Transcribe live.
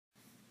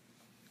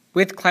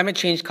With climate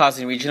change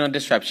causing regional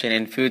disruption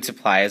in food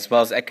supply as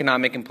well as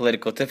economic and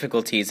political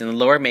difficulties in the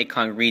lower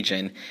Mekong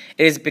region,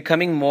 it is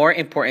becoming more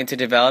important to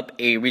develop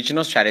a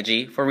regional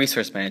strategy for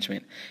resource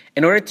management.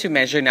 In order to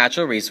measure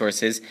natural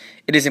resources,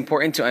 it is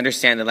important to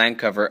understand the land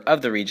cover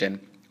of the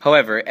region.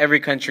 However,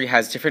 every country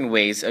has different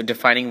ways of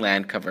defining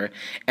land cover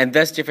and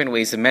thus different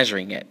ways of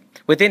measuring it.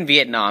 Within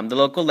Vietnam, the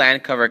local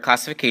land cover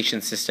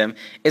classification system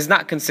is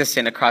not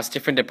consistent across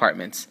different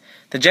departments.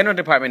 The General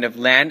Department of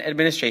Land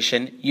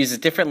Administration uses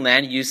different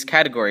land use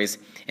categories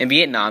in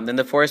Vietnam than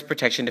the Forest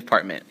Protection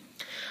Department.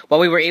 While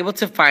we were able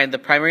to find the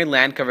primary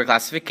land cover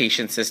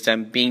classification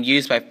system being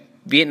used by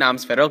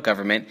Vietnam's federal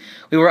government,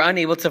 we were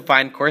unable to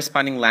find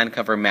corresponding land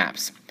cover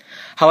maps.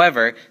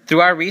 However,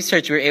 through our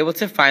research, we were able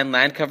to find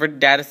land cover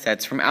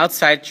datasets from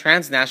outside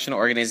transnational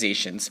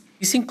organizations.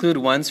 These include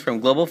ones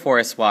from Global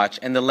Forest Watch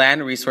and the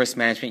Land Resource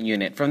Management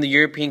Unit from the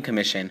European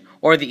Commission,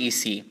 or the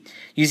EC.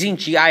 Using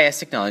GIS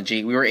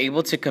technology, we were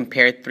able to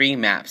compare 3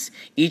 maps,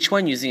 each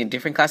one using a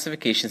different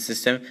classification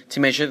system to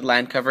measure the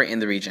land cover in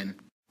the region.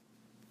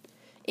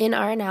 In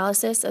our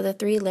analysis of the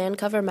 3 land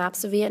cover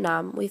maps of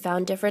Vietnam, we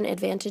found different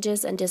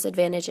advantages and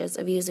disadvantages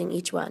of using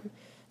each one.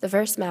 The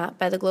first map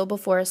by the Global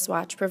Forest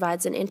Watch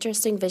provides an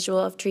interesting visual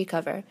of tree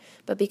cover,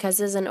 but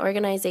because it is an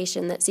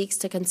organization that seeks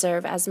to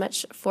conserve as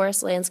much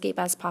forest landscape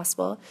as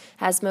possible,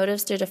 has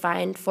motives to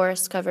define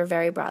forest cover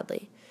very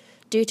broadly.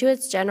 Due to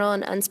its general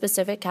and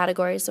unspecific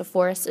categories of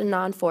forest and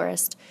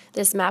non-forest,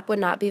 this map would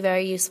not be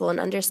very useful in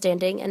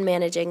understanding and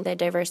managing the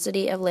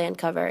diversity of land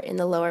cover in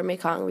the lower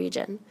Mekong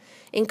region.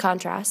 In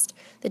contrast,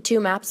 the 2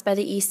 maps by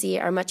the EC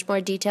are much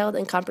more detailed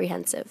and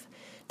comprehensive.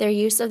 Their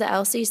use of the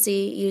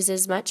LCC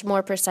uses much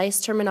more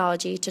precise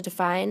terminology to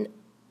define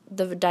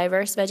the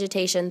diverse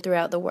vegetation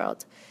throughout the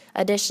world.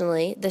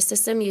 Additionally, the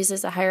system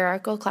uses a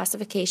hierarchical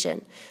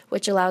classification,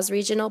 which allows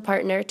regional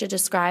partner to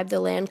describe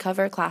the land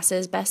cover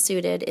classes best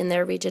suited in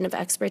their region of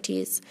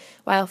expertise,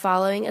 while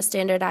following a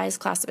standardized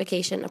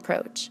classification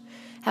approach.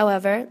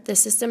 However, the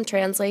system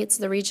translates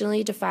the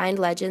regionally defined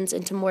legends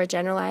into more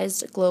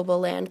generalized global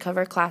land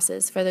cover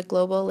classes for the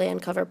Global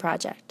Land Cover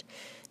Project.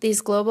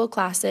 These global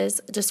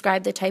classes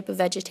describe the type of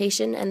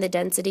vegetation and the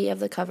density of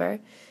the cover,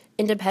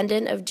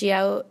 independent of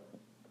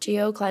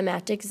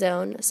geoclimatic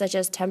zone, such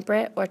as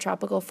temperate or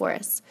tropical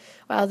forests.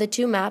 While the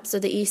 2 maps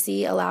of the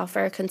EC allow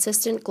for a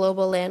consistent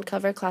global land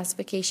cover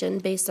classification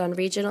based on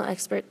regional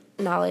expert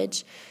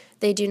knowledge,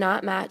 they do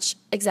not match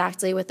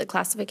exactly with the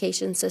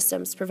classification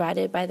systems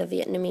provided by the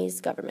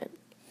Vietnamese government.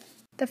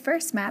 The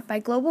first map by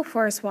Global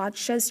Forest Watch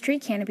shows tree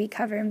canopy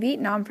cover in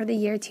Vietnam for the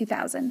year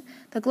 2000.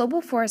 The Global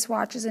Forest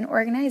Watch is an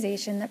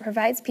organization that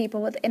provides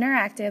people with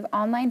interactive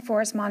online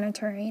forest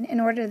monitoring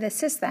in order to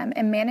assist them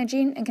in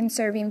managing and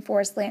conserving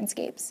forest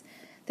landscapes.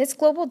 This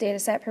global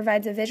dataset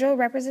provides a visual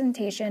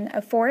representation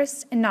of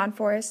forest and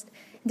non-forest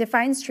and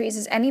defines trees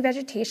as any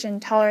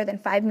vegetation taller than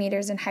 5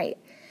 meters in height.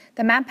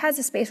 The map has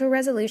a spatial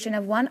resolution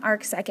of 1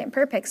 arcsecond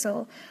per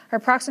pixel, or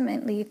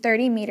approximately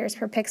 30 meters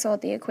per pixel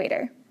at the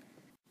equator.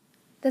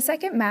 The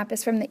second map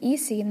is from the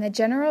EC, and the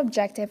general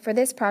objective for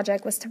this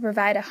project was to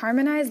provide a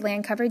harmonized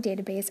land cover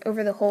database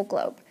over the whole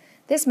globe.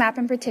 This map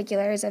in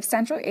particular is of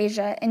Central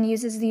Asia and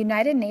uses the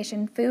United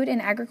Nations Food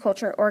and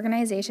Agriculture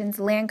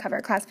Organization's Land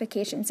Cover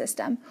Classification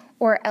System,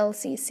 or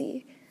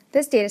LCC.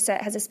 This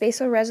dataset has a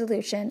spatial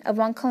resolution of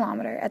 1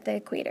 kilometer at the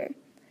equator.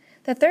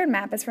 The third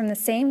map is from the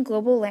same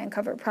global land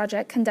cover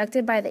project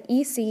conducted by the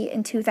EC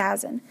in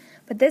 2000,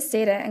 but this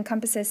data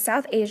encompasses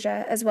South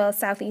Asia as well as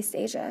Southeast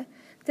Asia.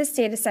 This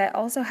dataset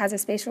also has a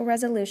spatial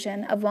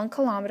resolution of 1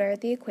 kilometer at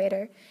the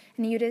equator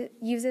and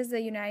uses the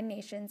United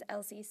Nations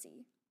LCC.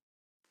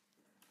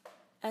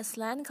 As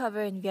land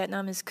cover in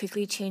Vietnam is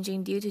quickly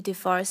changing due to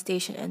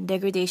deforestation and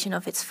degradation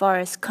of its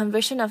forests,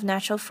 conversion of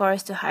natural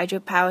forests to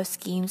hydropower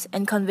schemes,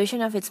 and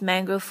conversion of its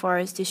mangrove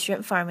forests to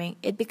shrimp farming,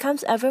 it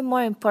becomes ever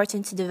more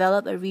important to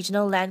develop a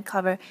regional land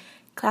cover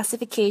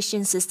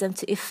classification system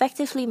to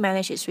effectively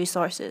manage its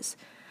resources.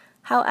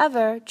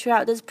 However,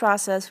 throughout this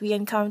process, we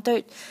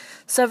encountered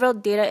several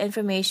data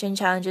information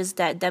challenges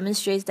that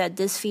demonstrates that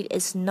this feat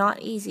is not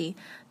easy.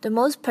 The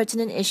most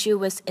pertinent issue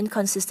was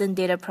inconsistent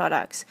data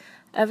products.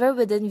 Ever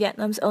within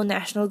Vietnam's own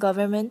national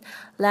government,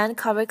 land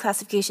cover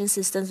classification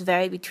systems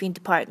varied between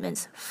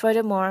departments.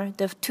 Furthermore,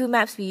 the 2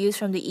 maps we used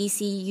from the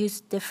EC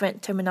used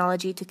different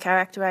terminology to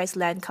characterize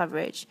land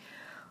coverage.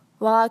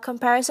 While a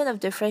comparison of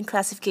different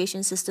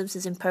classification systems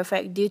is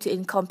imperfect due to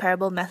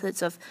incomparable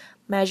methods of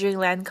measuring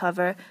land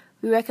cover,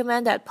 we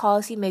recommend that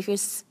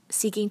policymakers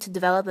seeking to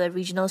develop a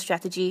regional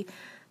strategy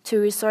to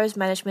resource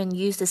management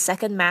use the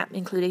second map,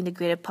 including the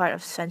greater part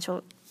of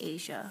Central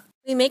Asia.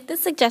 We make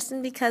this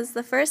suggestion because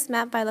the first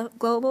map by the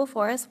Global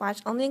Forest Watch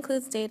only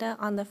includes data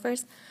on the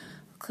first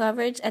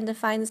coverage and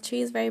defines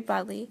trees very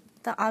broadly.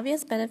 The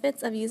obvious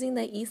benefits of using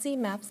the EC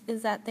maps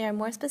is that they are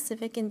more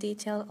specific and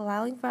detailed,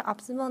 allowing for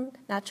optimal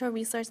natural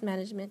resource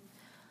management.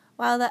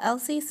 While the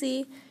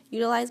LCC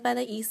utilized by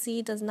the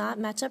EC does not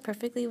match up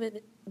perfectly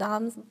with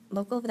DOM's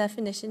local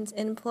definitions,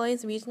 it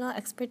employs regional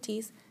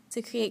expertise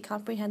to create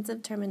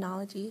comprehensive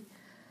terminology.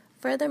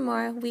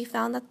 Furthermore, we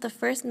found that the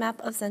first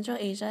map of Central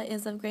Asia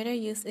is of greater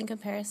use in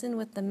comparison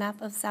with the map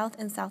of South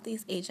and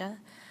Southeast Asia.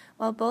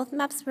 While both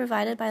maps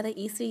provided by the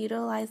EC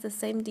utilize the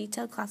same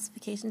detailed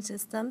classification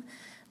system,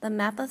 the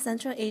map of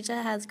Central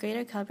Asia has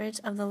greater coverage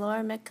of the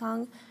lower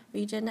Mekong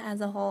region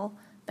as a whole,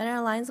 better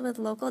aligns with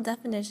local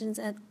definitions,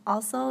 and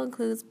also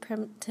includes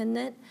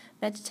pertinent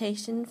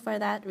vegetation for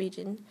that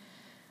region.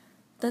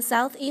 The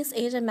Southeast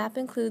Asia map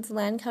includes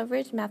land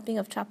coverage mapping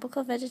of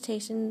tropical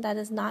vegetation that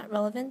is not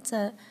relevant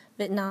to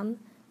Vietnam,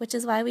 which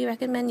is why we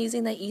recommend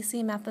using the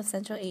EC map of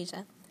Central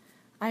Asia.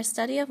 Our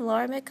study of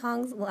Lower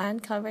Mekong's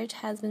land coverage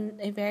has been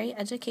a very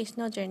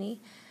educational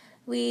journey.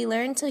 We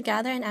learned to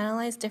gather and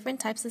analyze different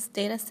types of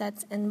data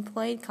sets and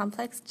employed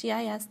complex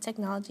GIS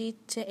technology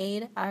to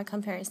aid our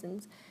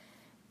comparisons.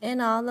 In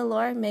all, the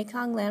Lower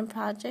Mekong Land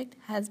Project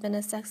has been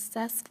a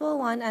successful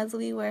one as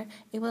we were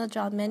able to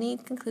draw many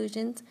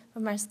conclusions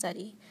from our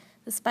study,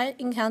 despite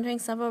encountering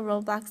several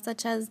roadblocks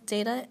such as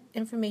data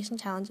information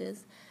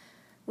challenges.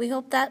 We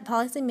hope that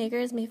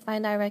policymakers may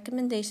find our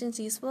recommendations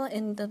useful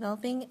in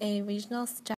developing a regional strategy